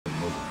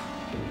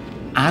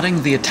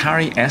Adding the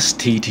Atari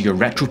ST to your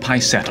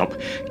RetroPie setup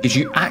gives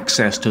you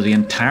access to the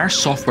entire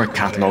software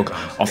catalogue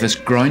of this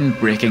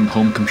groundbreaking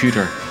home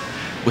computer.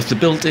 With the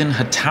built-in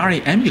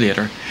Hatari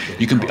emulator,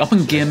 you can be up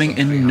and gaming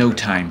in no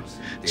time.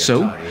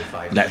 So,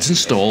 let's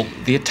install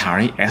the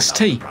Atari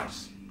ST.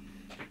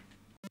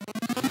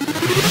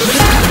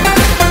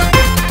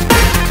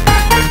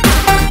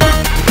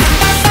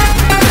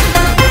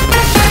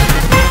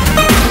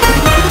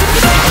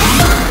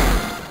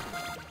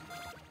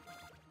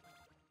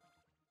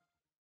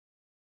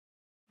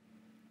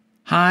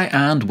 Hi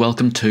and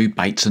welcome to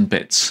Bytes and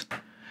Bits.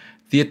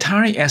 The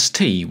Atari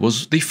ST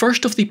was the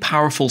first of the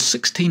powerful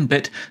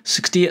 16-bit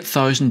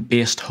 68,000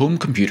 based home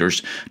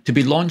computers to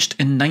be launched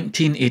in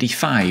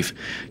 1985,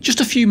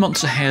 just a few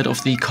months ahead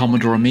of the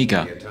Commodore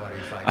Amiga.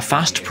 A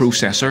fast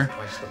processor,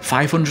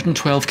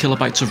 512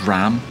 kilobytes of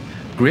RAM,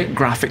 great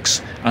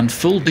graphics and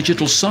full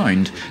digital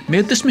sound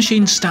made this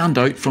machine stand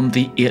out from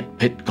the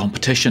 8-bit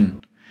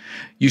competition.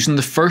 Using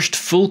the first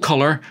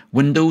full-colour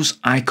Windows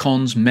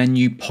Icons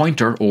Menu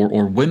Pointer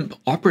or WIMP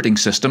operating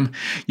system,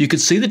 you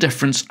could see the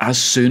difference as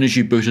soon as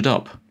you booted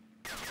up.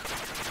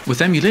 With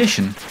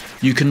emulation,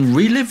 you can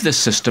relive this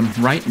system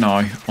right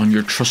now on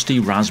your trusty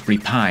Raspberry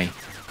Pi.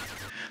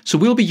 So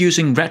we'll be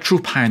using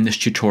RetroPie in this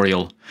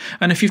tutorial,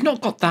 and if you've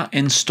not got that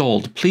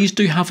installed, please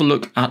do have a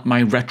look at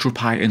my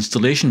RetroPie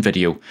installation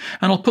video,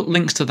 and I'll put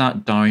links to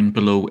that down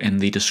below in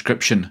the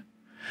description.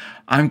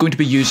 I'm going to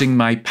be using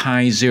my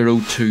Pi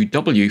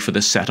 02W for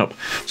this setup,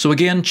 so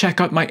again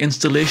check out my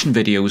installation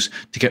videos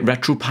to get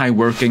RetroPie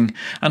working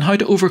and how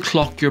to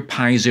overclock your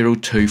Pi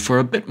 02 for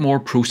a bit more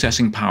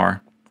processing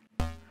power.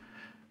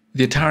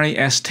 The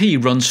Atari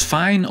ST runs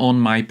fine on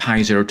my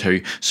Pi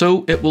 02,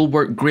 so it will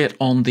work great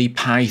on the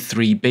Pi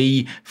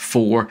 3B,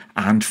 4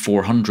 and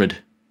 400.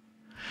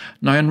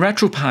 Now in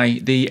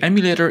RetroPie, the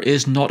emulator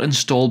is not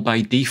installed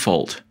by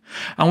default,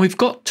 and we've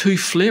got two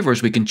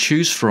flavours we can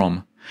choose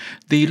from.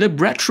 The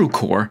libretro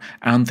core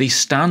and the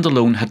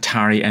standalone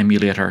Hatari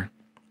emulator.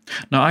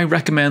 Now I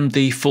recommend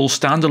the full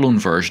standalone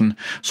version,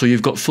 so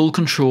you've got full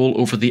control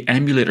over the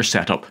emulator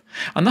setup,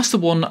 and that's the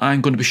one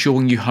I'm going to be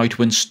showing you how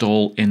to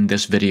install in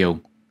this video.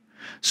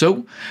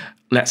 So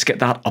let's get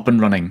that up and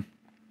running.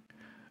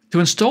 To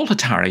install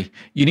Hatari,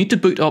 you need to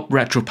boot up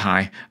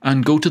RetroPie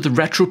and go to the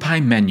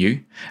RetroPie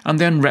menu and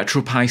then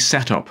RetroPie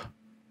setup.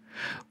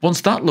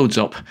 Once that loads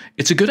up,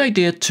 it's a good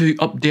idea to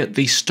update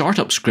the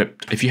startup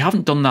script if you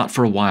haven't done that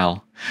for a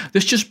while.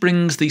 This just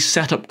brings the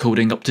setup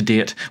coding up to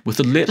date with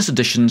the latest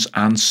additions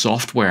and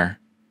software.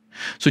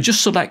 So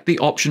just select the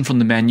option from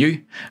the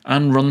menu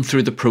and run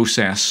through the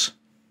process.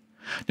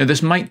 Now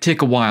this might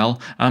take a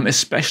while,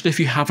 especially if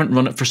you haven't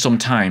run it for some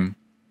time.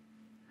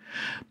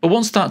 But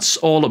once that's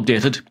all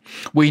updated,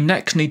 we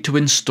next need to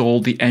install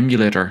the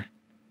emulator.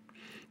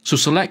 So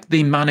select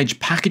the Manage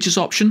Packages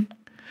option,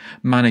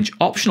 Manage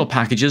Optional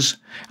Packages,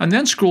 and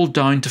then scroll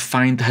down to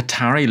find the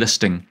Hatari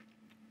listing.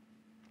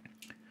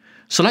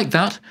 Select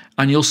that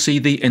and you'll see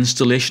the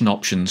installation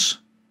options.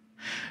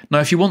 Now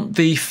if you want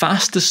the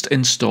fastest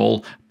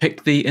install,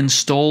 pick the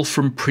Install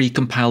from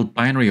Precompiled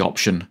Binary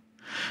option.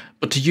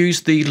 But to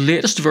use the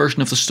latest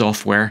version of the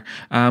software,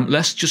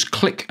 let's just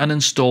click and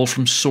install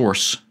from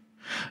source.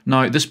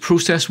 Now this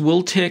process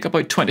will take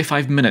about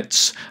 25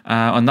 minutes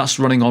and that's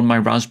running on my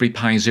Raspberry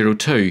Pi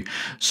 02,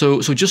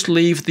 so just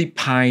leave the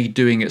Pi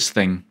doing its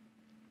thing.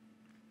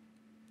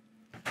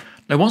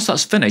 Now once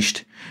that's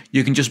finished,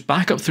 you can just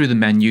back up through the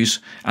menus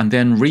and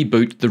then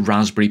reboot the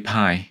Raspberry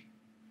Pi.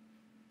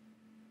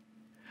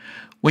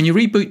 When you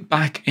reboot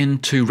back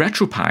into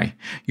RetroPie,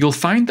 you'll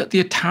find that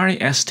the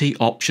Atari ST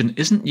option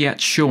isn't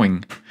yet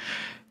showing.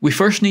 We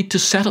first need to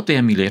set up the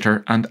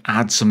emulator and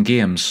add some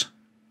games.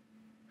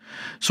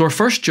 So our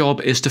first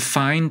job is to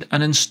find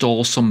and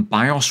install some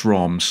BIOS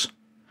ROMs.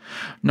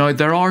 Now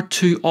there are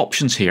two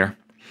options here.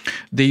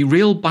 The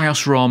real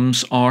BIOS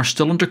ROMs are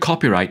still under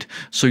copyright,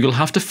 so you'll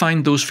have to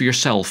find those for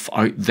yourself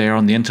out there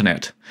on the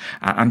internet.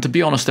 And to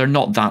be honest, they're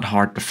not that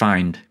hard to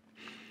find.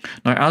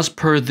 Now as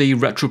per the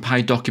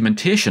RetroPie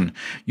documentation,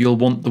 you'll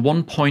want the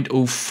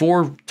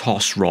 1.04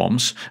 TOS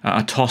ROMs,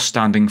 a TOS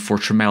standing for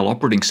Tramiel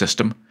operating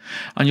system,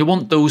 and you'll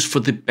want those for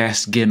the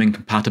best gaming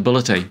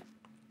compatibility.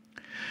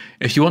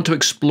 If you want to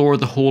explore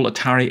the whole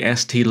Atari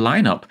ST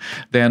lineup,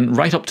 then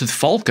right up to the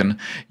Falcon,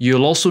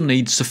 you'll also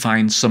need to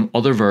find some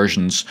other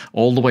versions,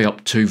 all the way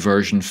up to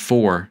version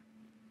 4.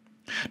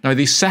 Now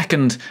the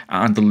second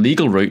and the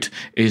legal route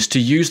is to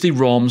use the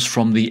ROMs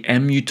from the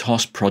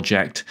EmuTOS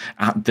project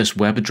at this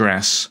web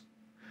address.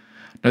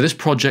 Now this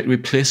project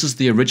replaces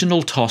the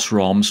original TOS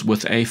ROMs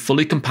with a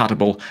fully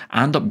compatible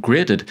and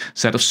upgraded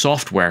set of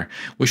software,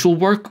 which will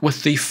work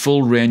with the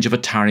full range of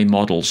Atari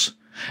models.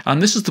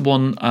 And this is the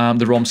one,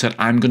 the ROM set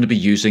I'm going to be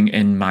using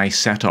in my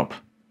setup.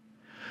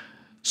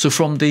 So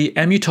from the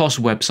EmuTOS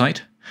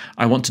website,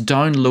 I want to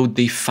download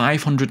the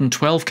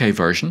 512K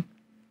version.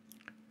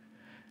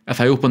 If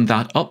I open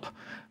that up,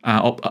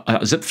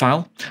 a zip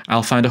file,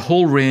 I'll find a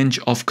whole range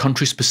of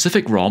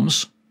country-specific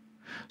ROMs.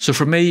 So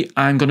for me,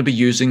 I'm going to be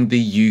using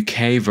the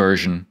UK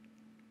version.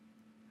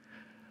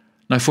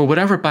 Now for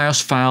whatever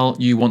BIOS file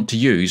you want to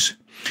use,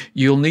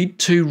 you'll need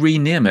to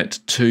rename it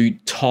to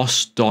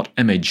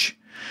tos.image.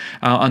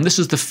 And this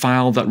is the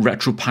file that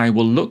RetroPie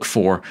will look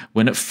for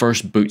when it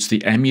first boots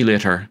the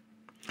emulator.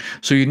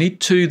 So you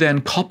need to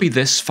then copy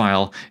this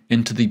file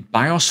into the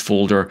BIOS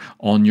folder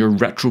on your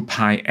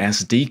RetroPie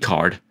SD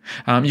card.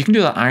 You can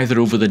do that either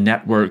over the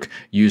network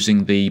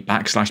using the /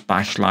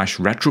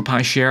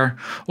 RetroPie share,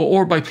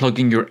 or by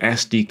plugging your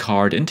SD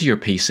card into your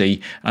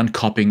PC and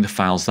copying the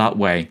files that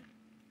way.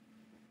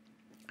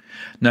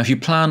 Now, if you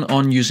plan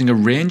on using a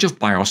range of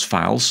BIOS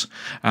files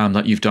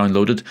that you've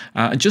downloaded,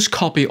 just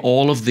copy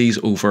all of these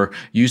over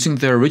using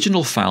their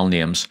original file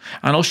names,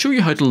 and I'll show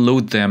you how to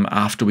load them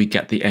after we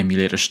get the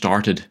emulator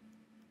started.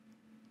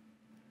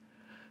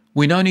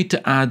 We now need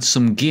to add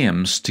some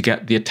games to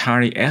get the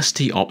Atari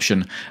ST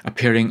option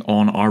appearing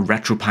on our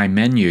RetroPie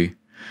menu.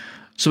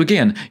 So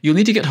again, you'll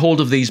need to get hold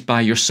of these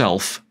by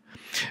yourself.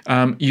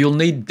 You'll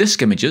need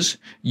disk images,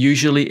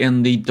 usually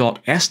in the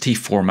 .st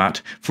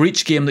format, for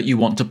each game that you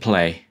want to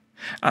play.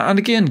 And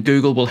again,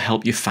 Google will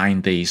help you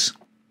find these.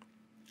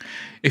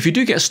 If you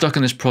do get stuck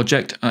in this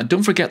project,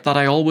 don't forget that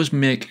I always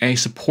make a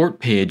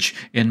support page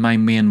in my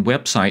main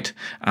website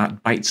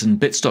at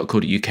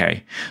bytesandbits.co.uk.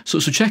 So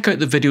check out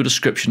the video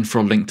description for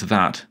a link to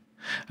that.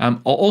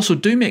 Also,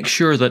 do make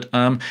sure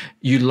that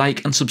you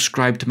like and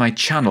subscribe to my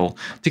channel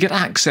to get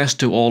access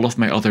to all of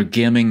my other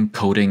gaming,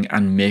 coding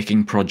and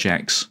making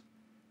projects.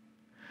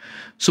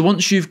 So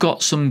once you've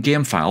got some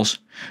game files,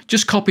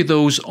 just copy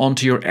those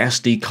onto your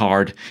SD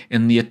card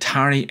in the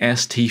Atari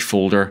ST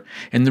folder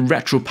in the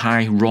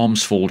RetroPie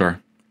ROMs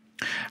folder.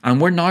 And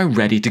we're now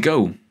ready to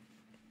go.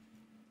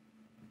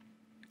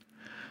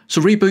 So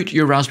reboot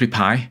your Raspberry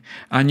Pi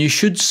and you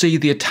should see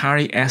the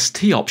Atari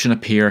ST option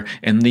appear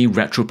in the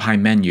RetroPie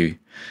menu.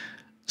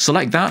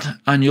 Select that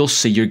and you'll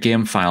see your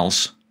game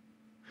files.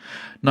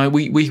 Now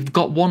we've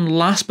got one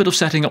last bit of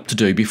setting up to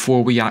do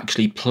before we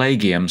actually play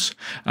games,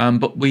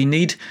 but we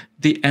need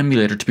the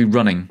emulator to be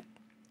running.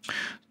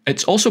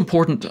 It's also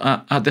important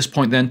at this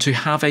point then to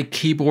have a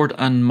keyboard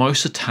and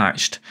mouse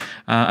attached,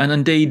 and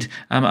indeed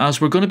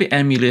as we're going to be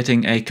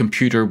emulating a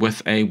computer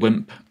with a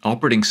WIMP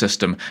operating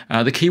system,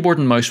 the keyboard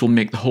and mouse will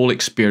make the whole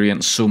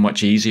experience so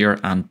much easier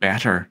and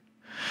better.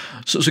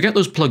 So get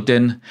those plugged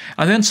in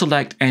and then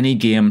select any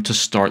game to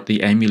start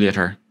the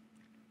emulator.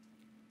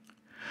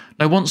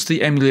 Now once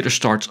the emulator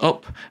starts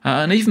up,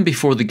 and even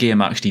before the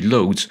game actually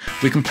loads,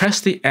 we can press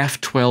the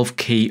F12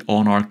 key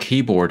on our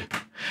keyboard.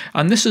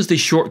 And this is the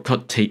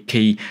shortcut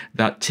key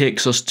that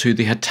takes us to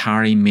the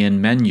Hatari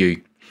main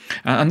menu.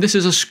 And this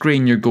is a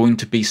screen you're going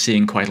to be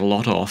seeing quite a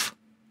lot of.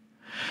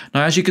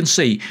 Now as you can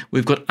see,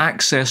 we've got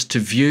access to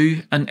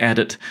view and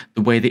edit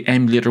the way the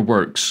emulator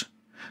works.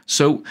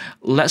 So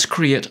let's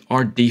create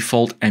our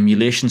default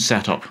emulation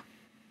setup.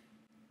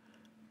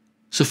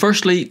 So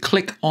firstly,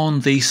 click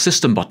on the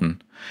System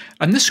button.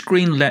 And this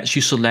screen lets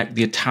you select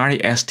the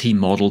Atari ST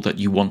model that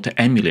you want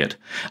to emulate,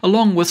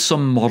 along with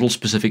some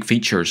model-specific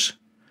features.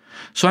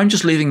 So I'm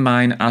just leaving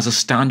mine as a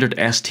standard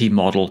ST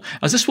model,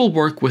 as this will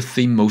work with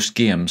the most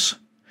games.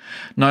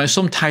 Now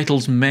some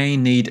titles may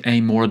need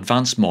a more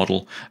advanced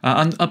model,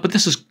 but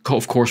this is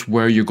of course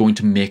where you're going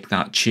to make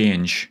that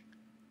change.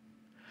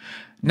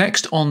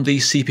 Next on the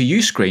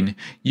CPU screen,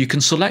 you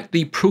can select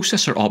the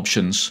processor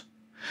options.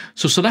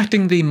 So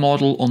selecting the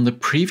model on the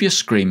previous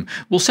screen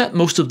will set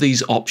most of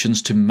these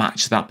options to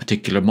match that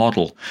particular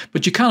model,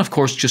 but you can of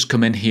course just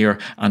come in here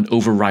and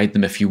override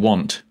them if you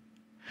want.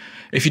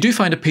 If you do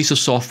find a piece of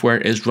software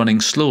is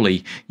running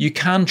slowly, you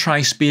can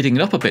try speeding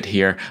it up a bit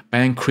here by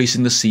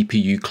increasing the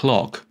CPU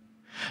clock.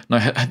 Now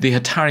the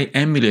Hatari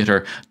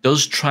emulator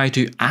does try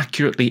to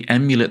accurately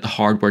emulate the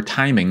hardware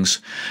timings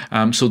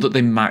so that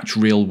they match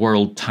real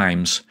world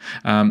times,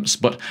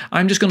 but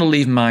I'm just going to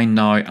leave mine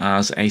now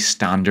as a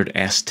standard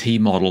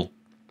ST model.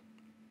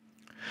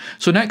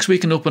 So next we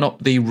can open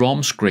up the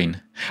ROM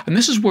screen, and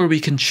this is where we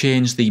can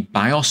change the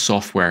BIOS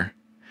software.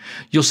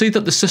 You'll see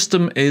that the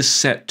system is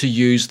set to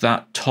use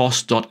that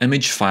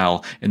tos.image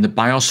file in the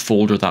BIOS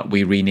folder that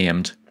we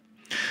renamed.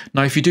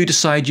 Now if you do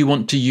decide you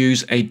want to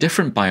use a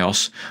different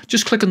BIOS,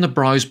 just click on the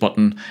Browse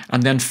button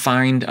and then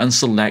find and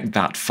select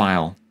that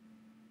file.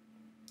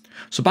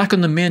 So back on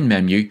the main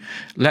menu,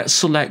 let's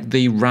select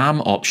the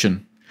RAM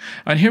option.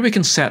 And here we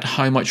can set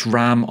how much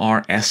RAM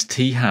our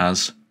ST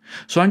has.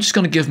 So I'm just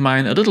going to give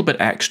mine a little bit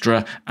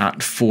extra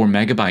at 4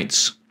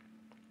 megabytes.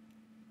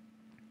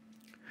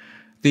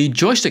 The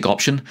joystick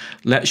option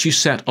lets you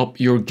set up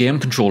your game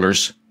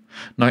controllers.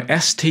 Now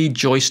ST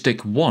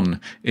Joystick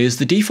 1 is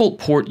the default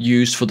port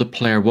used for the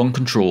Player 1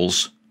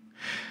 controls.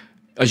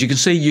 As you can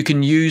see, you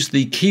can use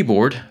the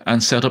keyboard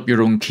and set up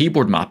your own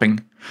keyboard mapping,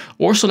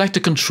 or select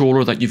a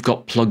controller that you've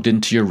got plugged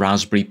into your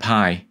Raspberry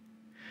Pi.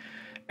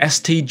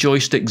 ST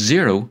Joystick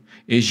 0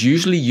 is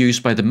usually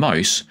used by the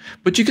mouse,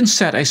 but you can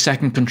set a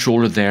second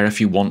controller there if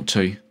you want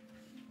to.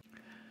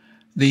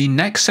 The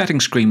next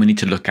setting screen we need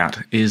to look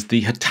at is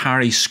the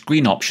Hatari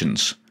screen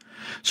options.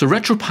 So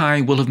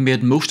RetroPie will have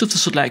made most of the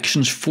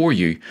selections for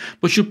you,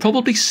 but you'll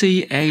probably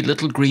see a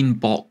little green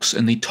box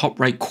in the top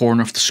right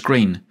corner of the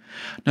screen.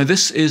 Now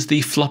this is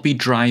the floppy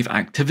drive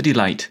activity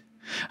light.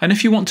 and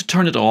if you want to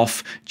turn it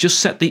off, just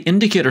set the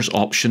indicators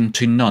option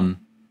to none.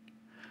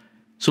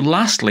 So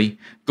lastly,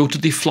 go to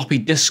the floppy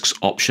disks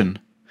option,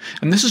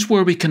 and this is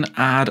where we can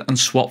add and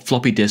swap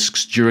floppy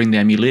disks during the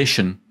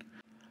emulation.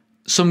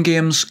 Some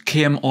games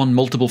came on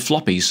multiple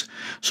floppies,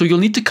 so you'll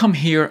need to come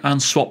here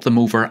and swap them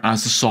over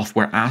as the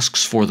software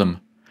asks for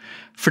them.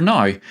 For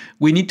now,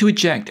 we need to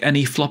eject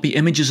any floppy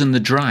images in the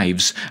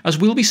drives, as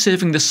we'll be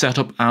saving this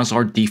setup as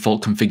our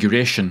default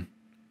configuration.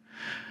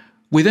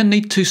 We then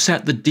need to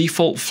set the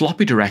default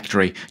floppy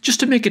directory, just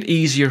to make it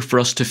easier for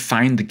us to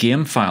find the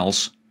game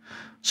files.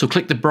 So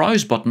click the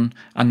Browse button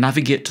and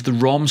navigate to the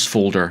ROMs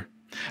folder,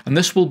 and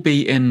this will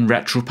be in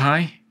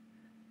RetroPie,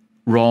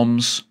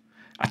 ROMs,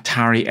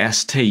 Atari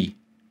ST.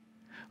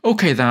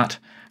 OK that,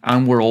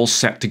 and we're all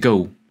set to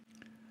go.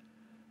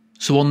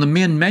 So on the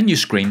main menu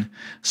screen,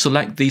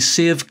 select the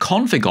Save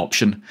Config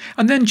option,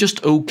 and then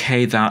just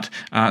OK that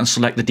and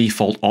select the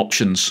default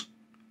options.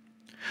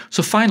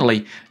 So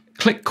finally,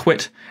 click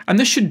Quit, and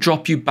this should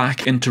drop you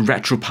back into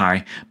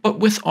RetroPie, but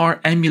with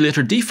our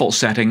emulator default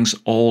settings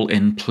all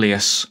in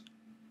place.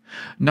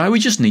 Now we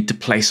just need to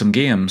play some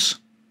games.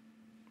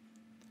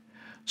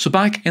 So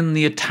back in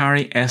the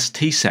Atari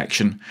ST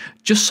section,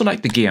 just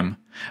select the game,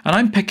 and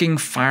I'm picking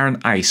Fire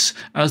and Ice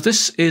as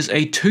this is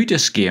a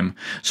 2-disc game,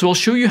 so I'll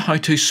show you how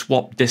to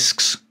swap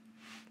discs.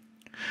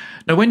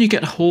 Now when you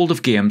get hold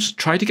of games,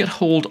 try to get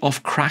hold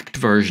of cracked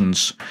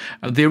versions.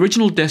 The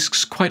original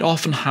discs quite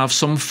often have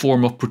some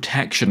form of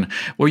protection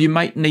where you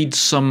might need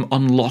some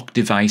unlock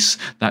device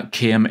that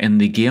came in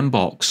the game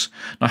box.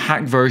 Now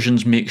hacked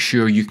versions make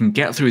sure you can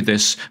get through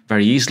this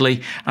very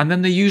easily, and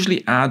then they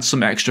usually add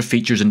some extra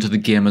features into the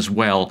game as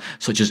well,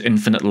 such as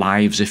infinite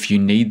lives if you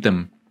need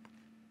them.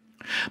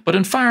 But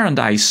in Fire and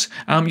Ice,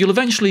 you'll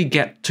eventually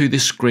get to the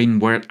screen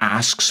where it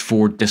asks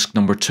for disc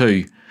number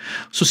 2.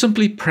 So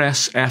simply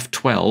press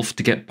F12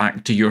 to get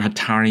back to your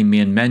Hatari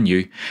main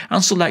menu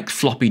and select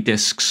floppy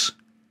disks.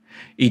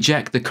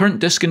 Eject the current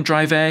disk in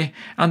drive A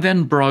and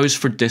then browse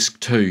for disk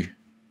 2.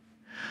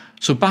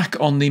 So back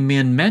on the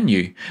main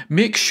menu,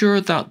 make sure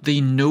that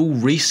the No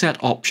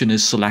Reset option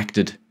is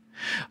selected.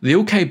 The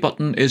OK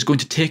button is going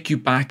to take you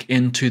back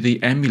into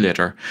the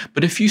emulator,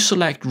 but if you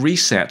select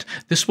Reset,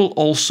 this will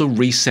also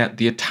reset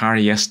the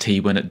Atari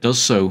ST when it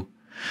does so.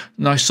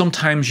 Now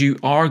sometimes you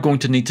are going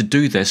to need to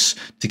do this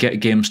to get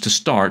games to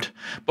start,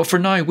 but for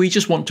now we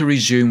just want to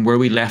resume where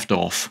we left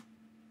off.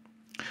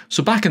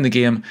 So back in the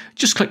game,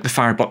 just click the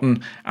Fire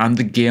button and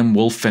the game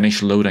will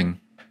finish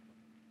loading.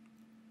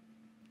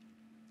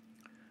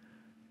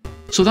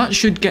 So that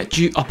should get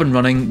you up and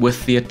running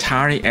with the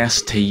Atari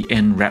ST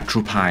in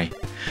RetroPie.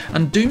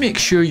 And do make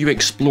sure you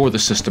explore the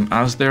system,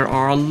 as there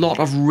are a lot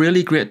of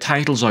really great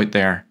titles out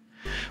there.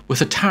 With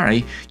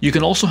Atari, you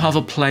can also have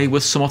a play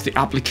with some of the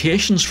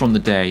applications from the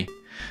day.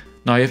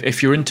 Now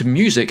if you're into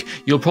music,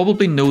 you'll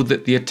probably know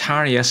that the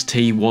Atari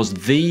ST was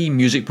the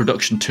music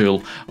production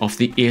tool of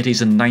the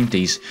 80s and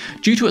 90s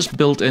due to its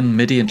built-in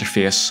MIDI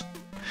interface.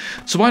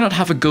 So why not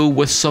have a go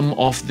with some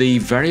of the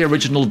very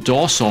original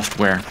DAW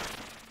software?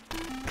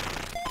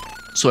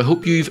 So I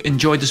hope you've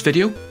enjoyed this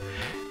video.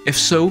 If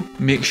so,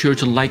 make sure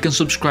to like and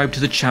subscribe to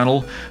the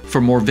channel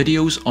for more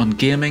videos on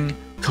gaming,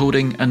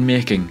 coding and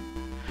making.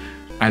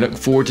 I look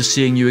forward to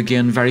seeing you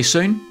again very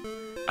soon,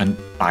 and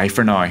bye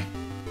for now.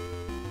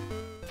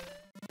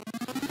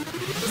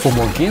 For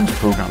more games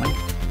programming,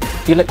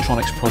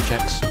 electronics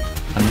projects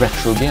and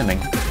retro gaming,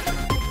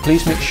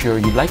 please make sure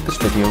you like this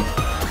video,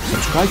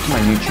 subscribe to my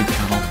YouTube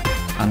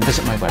channel and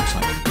visit my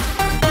website.